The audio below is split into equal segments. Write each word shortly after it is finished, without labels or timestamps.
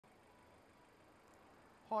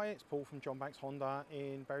Hi, it's Paul from John Banks Honda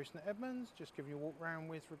in Bury St Edmunds. Just giving you a walk around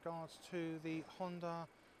with regards to the Honda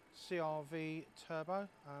CR-V Turbo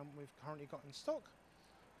we've currently got in stock.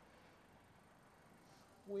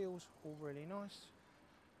 Wheels all really nice.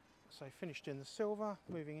 So finished in the silver,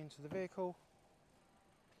 moving into the vehicle.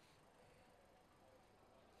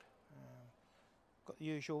 Got the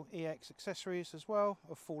usual EX accessories as well,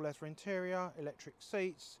 a full leather interior, electric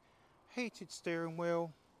seats, heated steering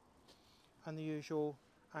wheel, and the usual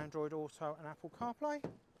Android Auto and Apple CarPlay.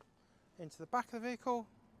 Into the back of the vehicle,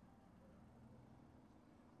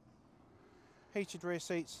 heated rear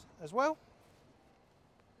seats as well.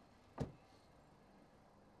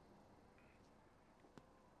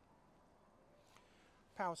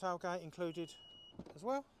 Power tailgate included as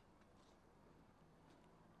well.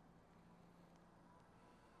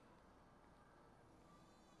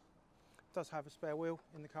 Does have a spare wheel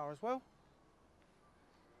in the car as well.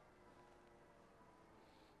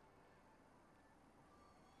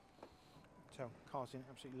 Tell car's in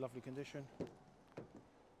absolutely lovely condition.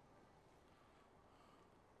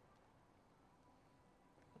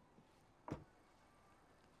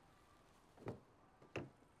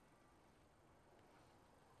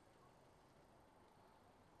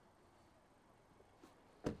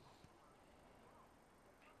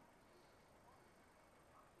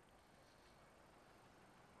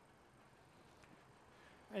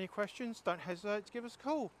 Any questions, don't hesitate to give us a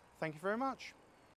call. Thank you very much.